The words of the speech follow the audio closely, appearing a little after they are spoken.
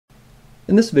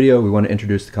In this video, we want to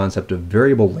introduce the concept of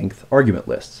variable length argument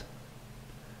lists.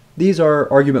 These are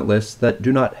argument lists that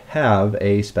do not have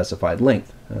a specified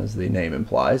length, as the name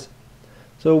implies.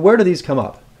 So where do these come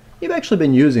up? You've actually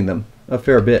been using them a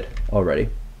fair bit already.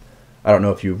 I don't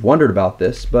know if you've wondered about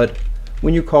this, but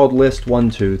when you called list 1,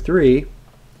 2, 3,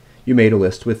 you made a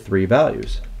list with 3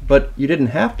 values. But you didn't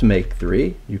have to make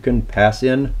 3. You can pass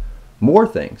in more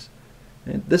things.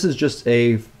 And this is just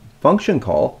a function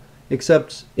call,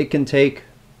 except it can take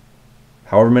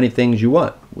however many things you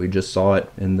want. We just saw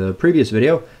it in the previous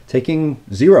video, taking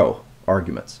 0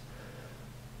 arguments.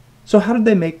 So how did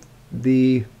they make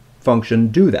the function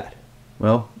do that?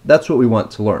 Well, that's what we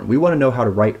want to learn. We want to know how to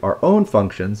write our own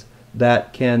functions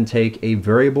that can take a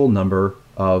variable number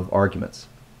of arguments.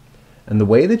 And the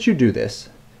way that you do this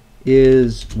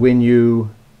is when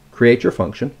you create your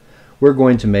function, we're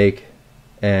going to make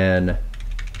an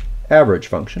average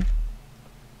function.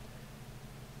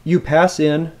 You pass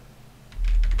in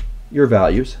your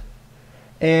values,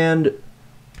 and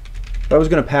I was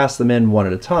going to pass them in one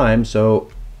at a time, so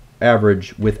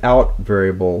average without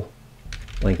variable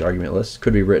length argument lists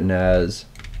could be written as,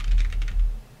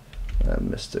 I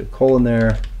missed a colon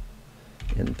there,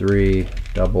 in 3,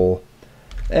 double,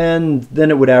 and then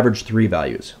it would average 3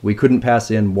 values. We couldn't pass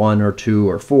in 1 or 2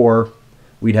 or 4,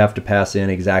 we'd have to pass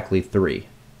in exactly 3.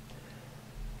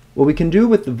 What we can do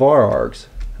with the var args,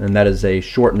 and that is a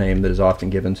short name that is often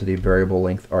given to the variable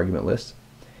length argument list,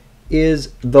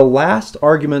 is the last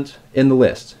argument in the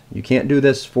list. You can't do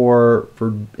this for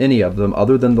any of them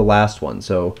other than the last one.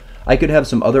 So I could have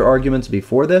some other arguments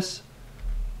before this,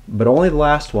 but only the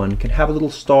last one can have a little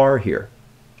star here.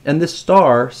 And this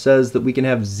star says that we can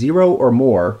have 0 or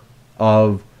more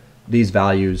of these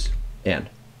values in.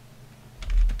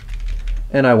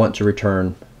 And I want to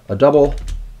return a double.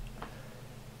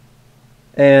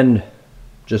 And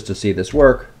just to see this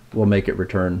work, we'll make it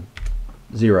return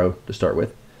 0 to start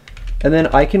with. And then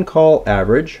I can call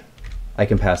average. I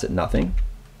can pass it nothing.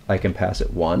 I can pass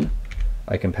it 1.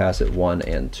 I can pass it 1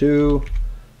 and 2,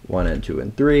 1 and 2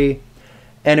 and 3,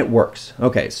 and it works.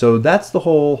 Okay, so that's the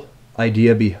whole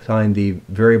idea behind the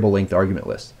variable length argument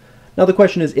list. Now the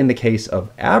question is, in the case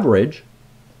of average,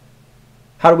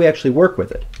 how do we actually work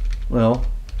with it? Well,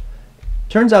 it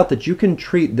turns out that you can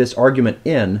treat this argument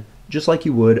in just like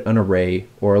you would an array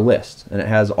or a list. And it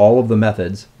has all of the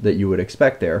methods that you would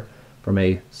expect there. From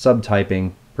a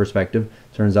subtyping perspective,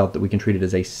 turns out that we can treat it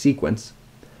as a sequence.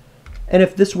 And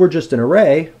if this were just an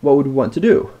array, what would we want to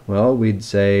do? Well, we'd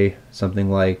say something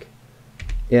like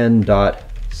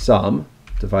n.sum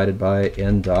divided by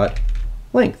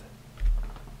n.length.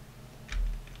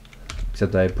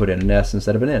 Except I put in an s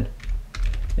instead of an n.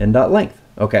 n.length.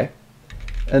 Okay.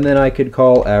 And then I could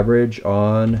call average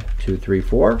on 2, 3,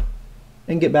 4.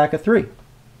 And get back a 3.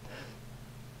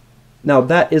 Now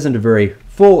that isn't a very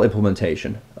full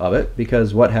implementation of it,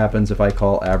 because what happens if I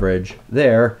call average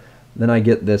there, then I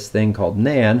get this thing called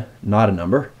nan, not a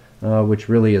number, which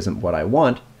really isn't what I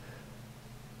want.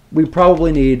 We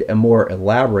probably need a more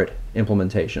elaborate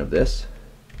implementation of this.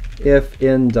 If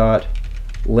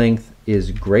n.length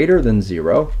is greater than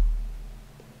 0,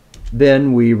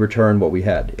 then we return what we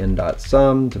had,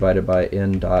 n.sum divided by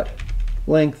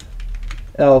n.length,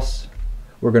 else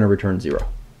we're going to return 0.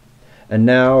 And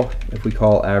now, if we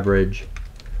call average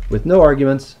with no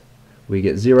arguments, we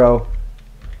get 0,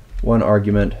 1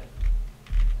 argument,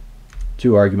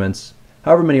 2 arguments.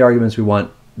 However many arguments we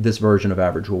want, this version of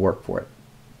average will work for it.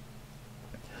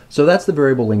 So that's the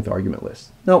variable length argument list.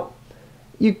 Now,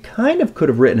 you kind of could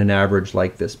have written an average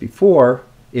like this before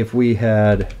if we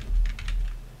could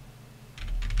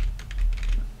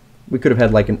have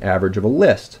had like an average of a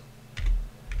list,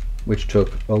 which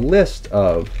took a list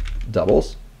of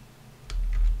doubles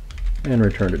and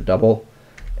returned a double,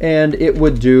 and it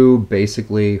would do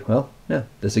basically, well, yeah,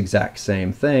 this exact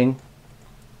same thing.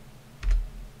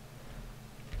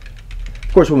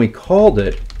 Of course, when we called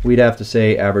it, we'd have to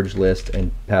say average list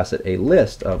and pass it a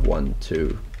list of 1,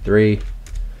 2, 3,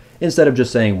 instead of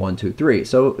just saying 1, 2, 3.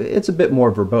 So it's a bit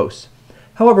more verbose.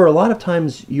 However, a lot of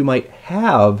times you might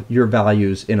have your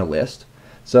values in a list.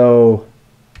 So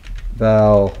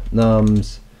val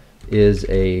nums is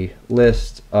a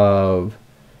list of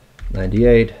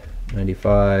 98,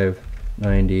 95,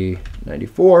 90,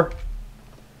 94.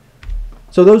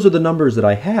 So those are the numbers that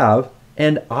I have,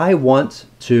 and I want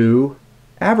to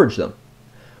average them.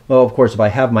 Well, of course, if I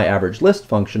have my average list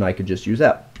function, I could just use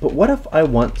that. But what if I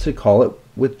want to call it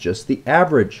with just the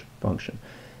average function?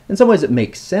 In some ways, it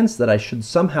makes sense that I should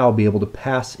somehow be able to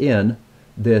pass in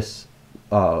this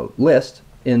list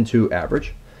into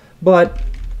average. But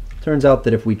turns out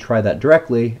that if we try that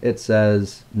directly, it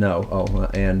says no. Oh,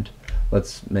 and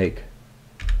let's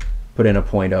put in a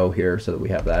 0.0 here so that we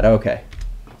have that. Okay.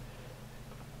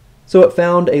 So it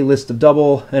found a list of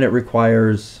double, and it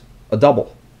requires a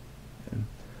double.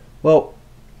 Well,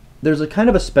 there's a kind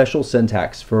of a special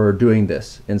syntax for doing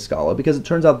this in Scala, because it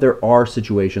turns out there are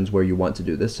situations where you want to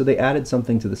do this, so they added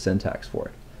something to the syntax for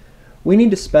it. We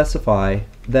need to specify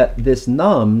that this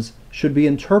nums should be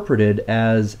interpreted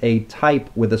as a type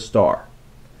with a star.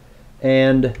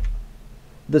 And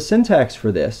the syntax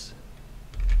for this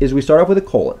is we start off with a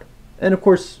colon. And of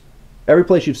course, every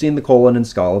place you've seen the colon in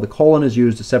Scala, the colon is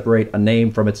used to separate a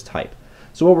name from its type.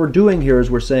 So what we're doing here is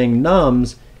we're saying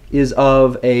nums is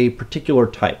of a particular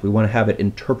type. We want to have it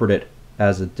interpreted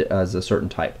as a certain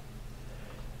type.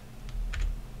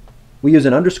 We use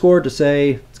an underscore to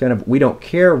say it's kind of, we don't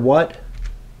care what,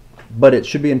 but it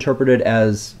should be interpreted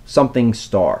as something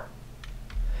star.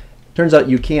 Turns out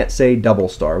you can't say double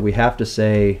star. We have to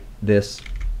say this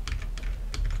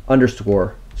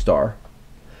underscore star,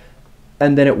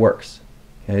 and then it works.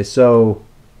 Okay, so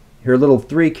here are little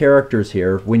 3 characters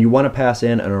here. When you want to pass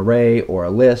in an array or a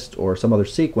list or some other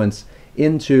sequence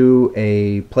into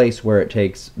a place where it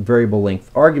takes variable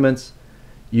length arguments,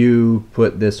 you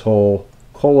put this whole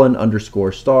colon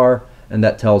underscore star, and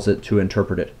that tells it to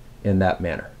interpret it in that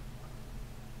manner.